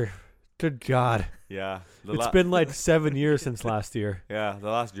last year. Good God. Yeah. It's been like 7 years since last year. Yeah, the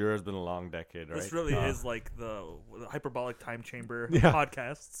last year has been a long decade, right? this really is like the hyperbolic time chamber Yeah.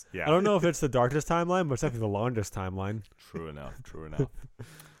 podcasts. Yeah. I don't know if it's the darkest timeline, but it's definitely the longest timeline. True enough.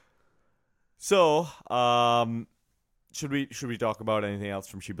 So, should we talk about anything else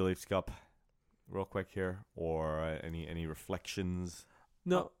from She Believes Cup, real quick here, or any reflections?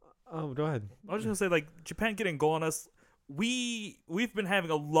 No. Oh, go ahead. I was just gonna say, like, Japan getting a goal on us. We've been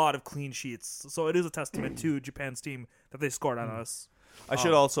having a lot of clean sheets, so it is a testament to Japan's team that they scored on us. I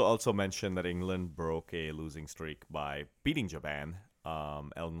should also mention that England broke a losing streak by beating Japan.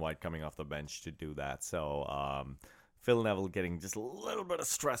 Ellen White coming off the bench to do that. So Phil Neville getting just a little bit of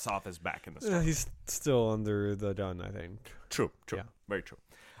stress off his back in the start. He's still under the gun, I think. True. Yeah. Very true.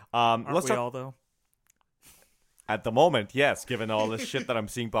 Aren't Let's we talk all though? at the moment, yes, given all this shit that I'm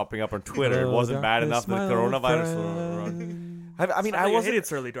seeing popping up on Twitter. It wasn't bad enough that the coronavirus. I mean, I hate wasn't.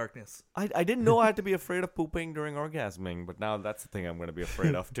 it's early darkness. I didn't know I had to be afraid of pooping during orgasming, but now that's the thing I'm going to be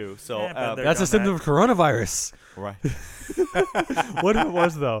afraid of too. So Yeah, but they're- That's a done symptom of coronavirus. right. What if it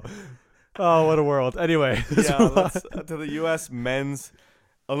was, though? Oh, what a world. Anyway. Yeah, let's to the U.S. men's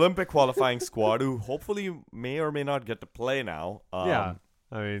Olympic qualifying squad, who hopefully may or may not get to play now. Yeah.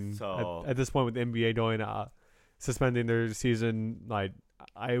 I mean, so- at this point with the NBA going suspending their season, like,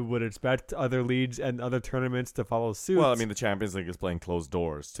 I would expect other leagues and other tournaments to follow suit. Well, I mean, the Champions League is playing closed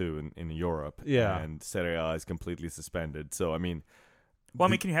doors too in Europe. Yeah. and Serie A is completely suspended. So I mean, Well, I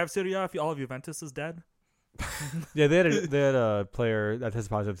mean, can you have Serie A if all of Juventus is dead? yeah, they had a player that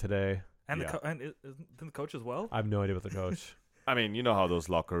tested positive today. And Yeah. isn't the coach as well? I have no idea what the coach. I mean, you know how those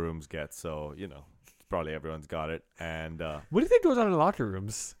locker rooms get. So probably everyone's got it. And What do you think goes on in the locker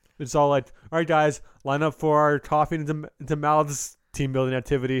rooms? It's all like, all right, guys, line up for our coffee into mouths team building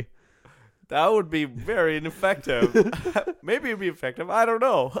activity. that would be very ineffective. Maybe it'd be effective. I don't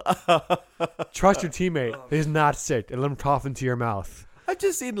know. Trust your teammate. He's not sick, and let him cough into your mouth. I've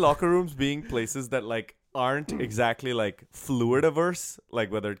just seen locker rooms being places that like aren't exactly like fluid averse,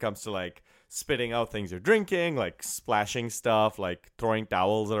 like whether it comes to like spitting out things you're drinking, like splashing stuff, like throwing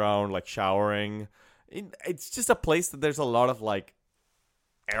towels around, like showering. It's just a place that there's a lot of like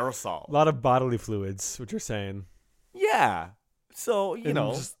aerosol. A lot of bodily fluids, what you're saying. Yeah. So,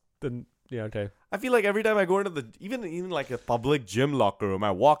 And yeah, okay. I feel like every time I go into the even like a public gym locker room,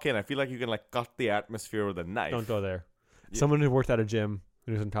 I walk in, I feel like you can like cut the atmosphere with a knife. Don't go there. Yeah. Someone who worked at a gym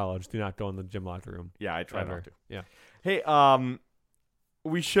when he was in college, do not go in the gym locker room. Yeah, I try Ever. not to. Yeah. Hey,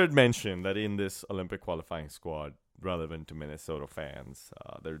 we should mention that in this Olympic qualifying squad, relevant to Minnesota fans,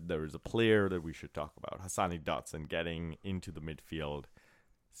 there is a player that we should talk about, Hassani Dotson, getting into the midfield.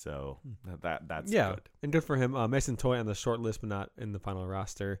 So that's good. And good for him. Mason Toy on the short list, but not in the final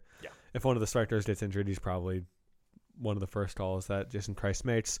roster. Yeah. If one of the strikers gets injured, he's probably one of the first calls that Jason Christ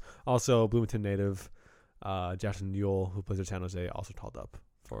makes. Also, Bloomington native Jackson Yule, who plays at San Jose, also called up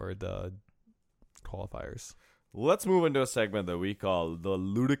for the qualifiers. Let's move into a segment that we call the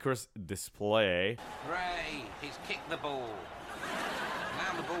ludicrous display. Ray, he's kicked the ball.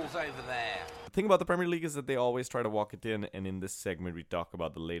 Now the ball's over there. The thing about the Premier League is that they always try to walk it in, and in this segment we talk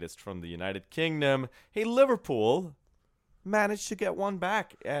about the latest from the United Kingdom. Hey, Liverpool managed to get one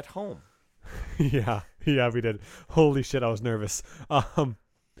back at home. yeah, we did. Holy shit, I was nervous.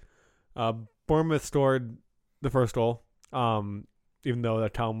 Bournemouth scored the first goal, even though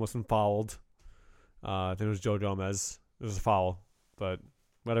that Tom wasn't fouled. I think it was Joe Gomez. It was a foul, but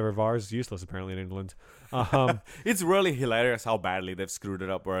whatever. VAR is useless apparently in England. It's really hilarious how badly they've screwed it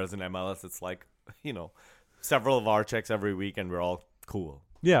up, whereas in MLS it's like, several VAR checks every week and we're all cool.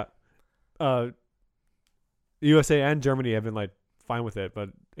 Yeah. USA and Germany have been like fine with it, but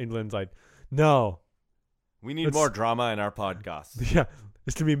England's like, no. We need more drama in our podcast. Yeah,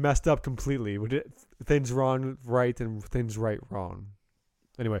 it's to be messed up completely. We did things wrong right and things right wrong.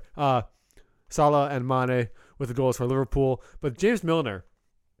 Anyway, Salah and Mane with the goals for Liverpool, but James Milner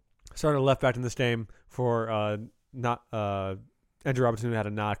started left back in this game for Andrew Robertson, who had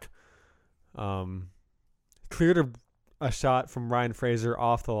a knock. Cleared a shot from Ryan Fraser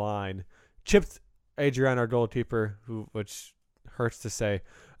off the line, chipped Adrian, our goalkeeper, which hurts to say,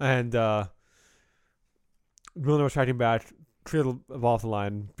 and Milner was tracking back, cleared the ball off the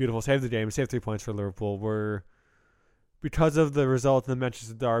line, beautiful, saved the game, saved 3 points for Liverpool. We're, because of the result in the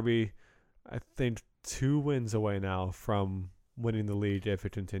Manchester derby, I think 2 wins away now from winning the league if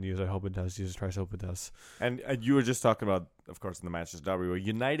it continues. I hope it does. Jesus Christ, I hope it does. And you were just talking about, of course, in the Manchester derby, where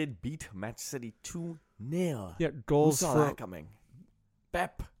United beat Manchester City 2-0. Yeah, goals Who saw that coming?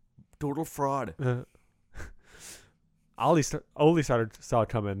 Pep, total fraud. Oli saw it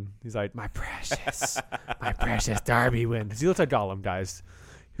coming. He's like, my precious derby win. He looks like Gollum, guys.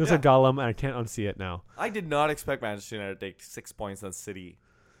 He looks like Gollum, and I can't unsee it now. I did not expect Manchester United to take 6 points on City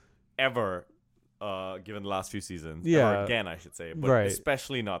ever, given the last few seasons. Yeah. Ever again, I should say. But Right.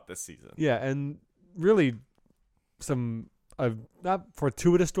 especially not this season. Yeah, and really some, not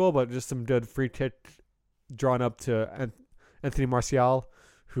fortuitous goal, but just some good free kick drawn up to Anthony Martial,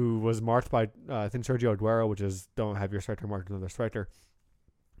 who was marked by, I think, Sergio Aguero, which is don't have your striker mark another striker.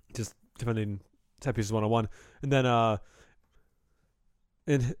 Just defending set pieces 1-on-1. And then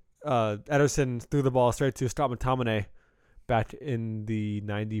Ederson threw the ball straight to Scott McTominay back in the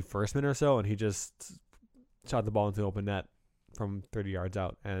 91st minute or so, and he just shot the ball into the open net from 30 yards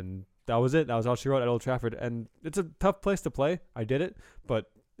out. And that was it. That was all she wrote at Old Trafford. And it's a tough place to play. I did it.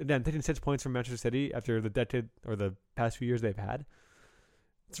 But again, taking 6 points from Manchester City after the decade or the past few years they've had,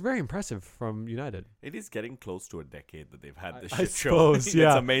 it's very impressive from United. It is getting close to a decade that they've had this I shit show. suppose, yeah.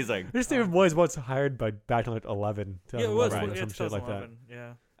 It's amazing. This David Moyes was hired by back in like 11. Yeah, it was. 2011 or Yeah, some shit like that. 2011.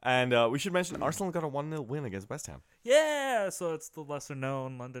 Yeah. And we should mention Arsenal got a 1-0 win against West Ham. Yeah, so it's the lesser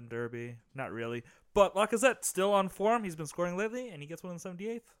known London Derby. Not really. But Lacazette still on form. He's been scoring lately, and he gets one in the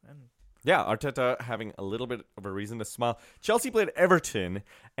 78th. And Yeah, Arteta having a little bit of a reason to smile. Chelsea played Everton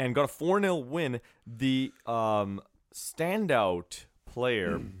and got a 4-0 win. The standout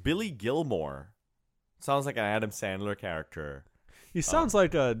player, Billy Gilmore, sounds like an Adam Sandler character. He sounds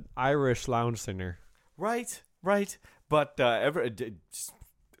like an Irish lounge singer. Right. But just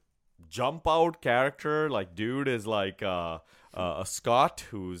jump out character, like dude is like a Scot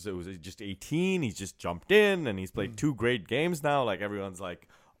who's just 18. He's just jumped in and he's played 2 great games now. Like everyone's like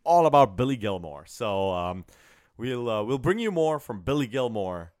all about Billy Gilmore. So we'll bring you more from Billy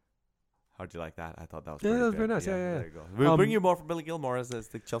Gilmore. How'd you like that? I thought that was Yeah, pretty that was good. very nice. Yeah. There you go. We'll bring you more from Billy Gilmore as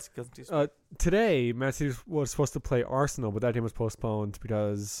the Chelsea continues. Today, Man City was supposed to play Arsenal, but that game was postponed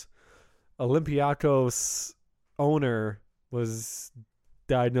because Olympiacos owner was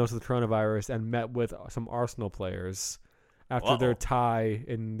diagnosed with coronavirus and met with some Arsenal players after their tie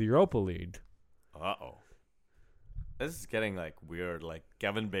in the Europa League. Uh-oh. This is getting like weird, like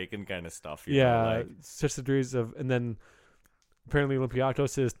Kevin Bacon kind of stuff. Such degrees of, and then apparently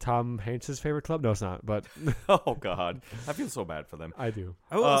Olympiacos is Tom Hanks' favorite club. No, it's not, but Oh God, I feel so bad for them. I do.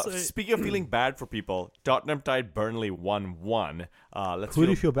 I will say, Speaking of feeling bad for people, Tottenham tied Burnley 1-1. Who do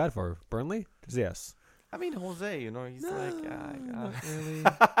you feel bad for? Burnley? Yes. I mean, Jose, he's Not really.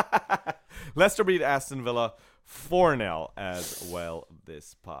 Leicester beat Aston Villa 4-0 as well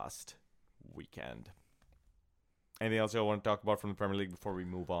this past weekend. Anything else you want to talk about from the Premier League before we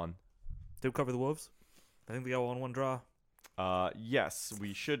move on? did we cover the Wolves? I think they got 1-1 draw. Yes,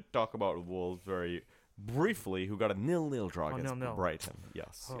 we should talk about Wolves very briefly, who got a 0-0 draw against 0-0. Brighton.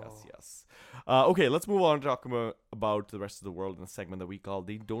 Yes. Oh. Okay, let's move on to talk about the rest of the world in a segment that we call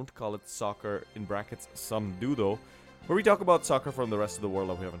the Don't Call It Soccer, in brackets, some do though, where we talk about soccer from the rest of the world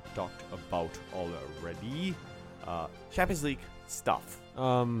that we haven't talked about already. Champions League stuff.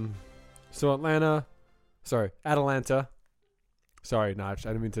 So Atalanta. Sorry, Notch. I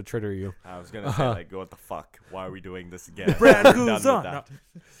didn't mean to trigger you. I was gonna say like, what the fuck? Why are we doing this again? Brad Done with Guzan.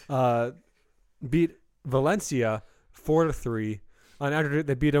 that. Beat Valencia 4-3. On aggregate,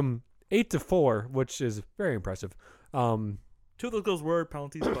 they beat them 8-4, which is very impressive. 2 of those goals were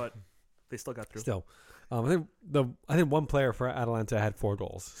penalties, but they still got through. Still, I think one player for Atalanta had 4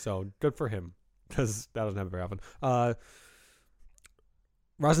 goals, so good for him because that doesn't happen very often.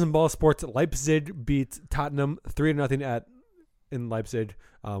 Rasenball Sports Leipzig beat Tottenham 3-0 in Leipzig,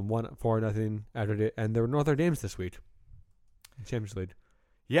 1-4 aggregate, and there were no other games this week in Champions League.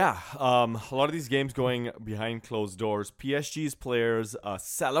 Yeah, a lot of these games going behind closed doors. PSG's players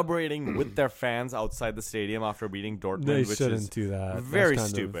celebrating with their fans outside the stadium after beating Dortmund, They which shouldn't is do that. That's very kind of-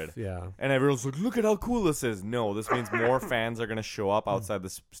 stupid. yeah. And everyone's like, look at how cool this is. No, this means more fans are going to show up outside the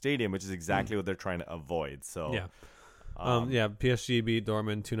stadium, which is exactly what they're trying to avoid. So Yeah. PSG beat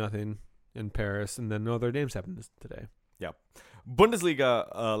Dortmund 2-0 in Paris, and then no other games happened today. Yep.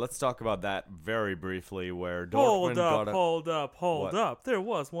 Bundesliga, let's talk about that very briefly, where Dortmund Hold up. What? There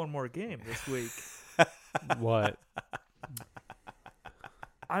was one more game this week. What?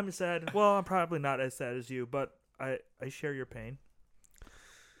 I'm sad. Well, I'm probably not as sad as you, but I share your pain.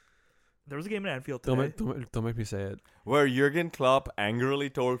 There was a game in Anfield today. Don't make me say it. where Jurgen Klopp angrily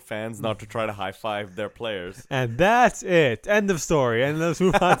told fans not to try to high-five their players. And that's it. End of story. And let's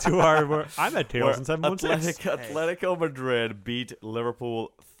move on to our. I'm at Tails and 716. Atletico Madrid beat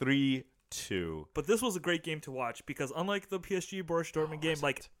Liverpool 3-2. But this was a great game to watch because unlike the PSG Borussia Dortmund game,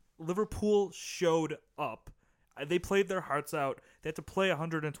 like Liverpool showed up. They played their hearts out. They had to play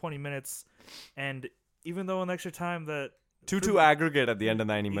 120 minutes, and even though in extra time that 2-2 aggregate at the end of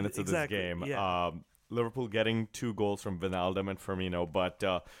 90 minutes Exactly, of this game. yeah. Liverpool getting 2 goals from Wijnaldum and Firmino, but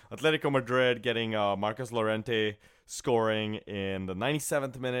Atletico Madrid getting Marcos Llorente scoring in the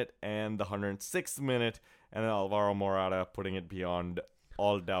 97th minute and the 106th minute, and then Alvaro Morata putting it beyond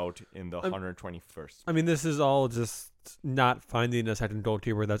all doubt in the 121st. I mean, this is all just not finding a second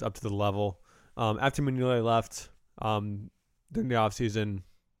goalkeeper that's up to the level. After Manile left during the offseason,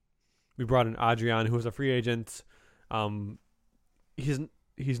 we brought in Adrian, who was a free agent.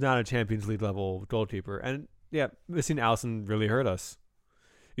 He's not a Champions League level goalkeeper, and yeah, missing Alisson really hurt us.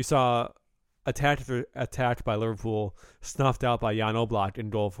 You saw attacked by Liverpool, snuffed out by Jan Oblak in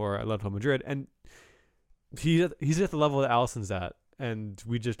goal for Atletico Madrid, and he's at the level that Alisson's at, and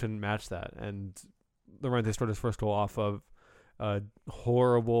we just couldn't match that. And Llorente scored his first goal off of a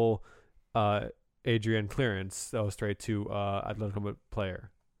horrible Adrian clearance that was straight to Atletico player.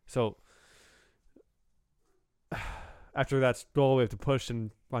 So after that goal, we have to push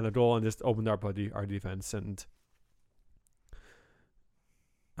and find a goal and just open up our defense. And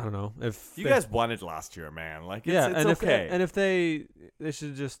I don't know if You guys won it last year, man. Like, it's, yeah, it's and okay. if they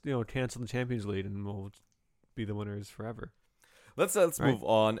should just cancel the Champions League and we'll be the winners forever. Let's Right. move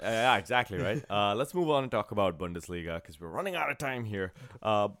on. Yeah, exactly, right? Let's move on and talk about Bundesliga because we're running out of time here.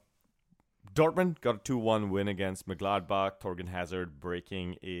 Dortmund got a 2-1 win against Mönchengladbach. Thorgan Hazard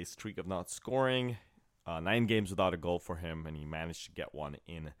breaking a streak of not scoring. 9 games without a goal for him, and he managed to get one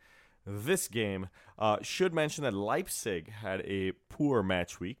in this game. Should mention that Leipzig had a poor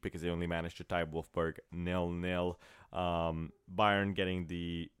match week because they only managed to tie Wolfsburg 0-0. Bayern getting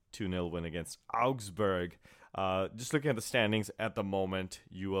the 2-0 win against Augsburg. Just looking at the standings at the moment,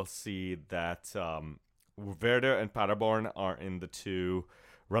 you will see that Werder and Paderborn are in the 2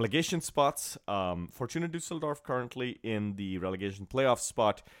 relegation spots. Fortuna Düsseldorf currently in the relegation playoff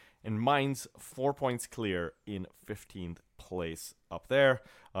spot, and Mainz 4 points clear in 15th place up there.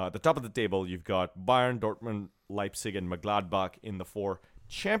 At the top of the table, you've got Bayern, Dortmund, Leipzig, and Mönchengladbach in the 4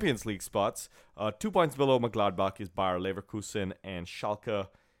 Champions League spots. 2 points below Mönchengladbach is Bayer Leverkusen and Schalke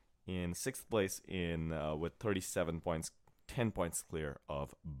in 6th place with 37 points, 10 points clear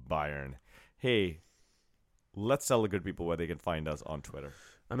of Bayern. Hey, let's tell the good people where they can find us on Twitter.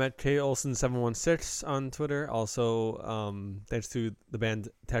 I'm at KOlson716 on Twitter. Also, thanks to the band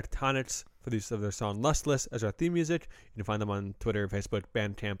Tectonics for the use of their song Lustless as our theme music. You can find them on Twitter, Facebook,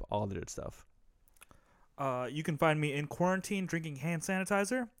 Bandcamp, all the good stuff. you can find me in quarantine drinking hand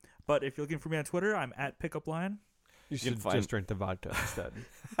sanitizer. But if you're looking for me on Twitter, I'm at PickupLine. You can should find- just drink the vodka instead.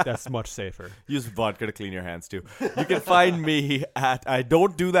 That's much safer. Use vodka to clean your hands too. You can find me at, I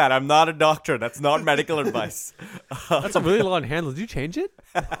don't do that. I'm not a doctor. That's not medical advice. That's a really long handle. Did you change it?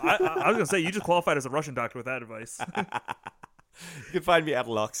 I was gonna say you just qualified as a Russian doctor with that advice. You can find me at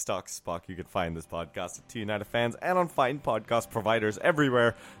Lock, Stock, Spock. You can find this podcast at Two United Fans and on fine podcast providers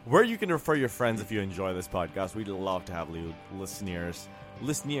everywhere where you can refer your friends if you enjoy this podcast. We'd love to have you listeners.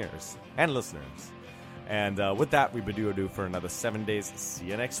 And with that, we bid you adieu for another 7 days. See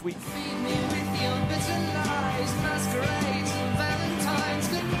you next week. Feed me with your bitter lies, masquerades, Valentine's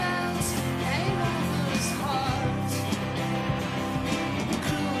good night.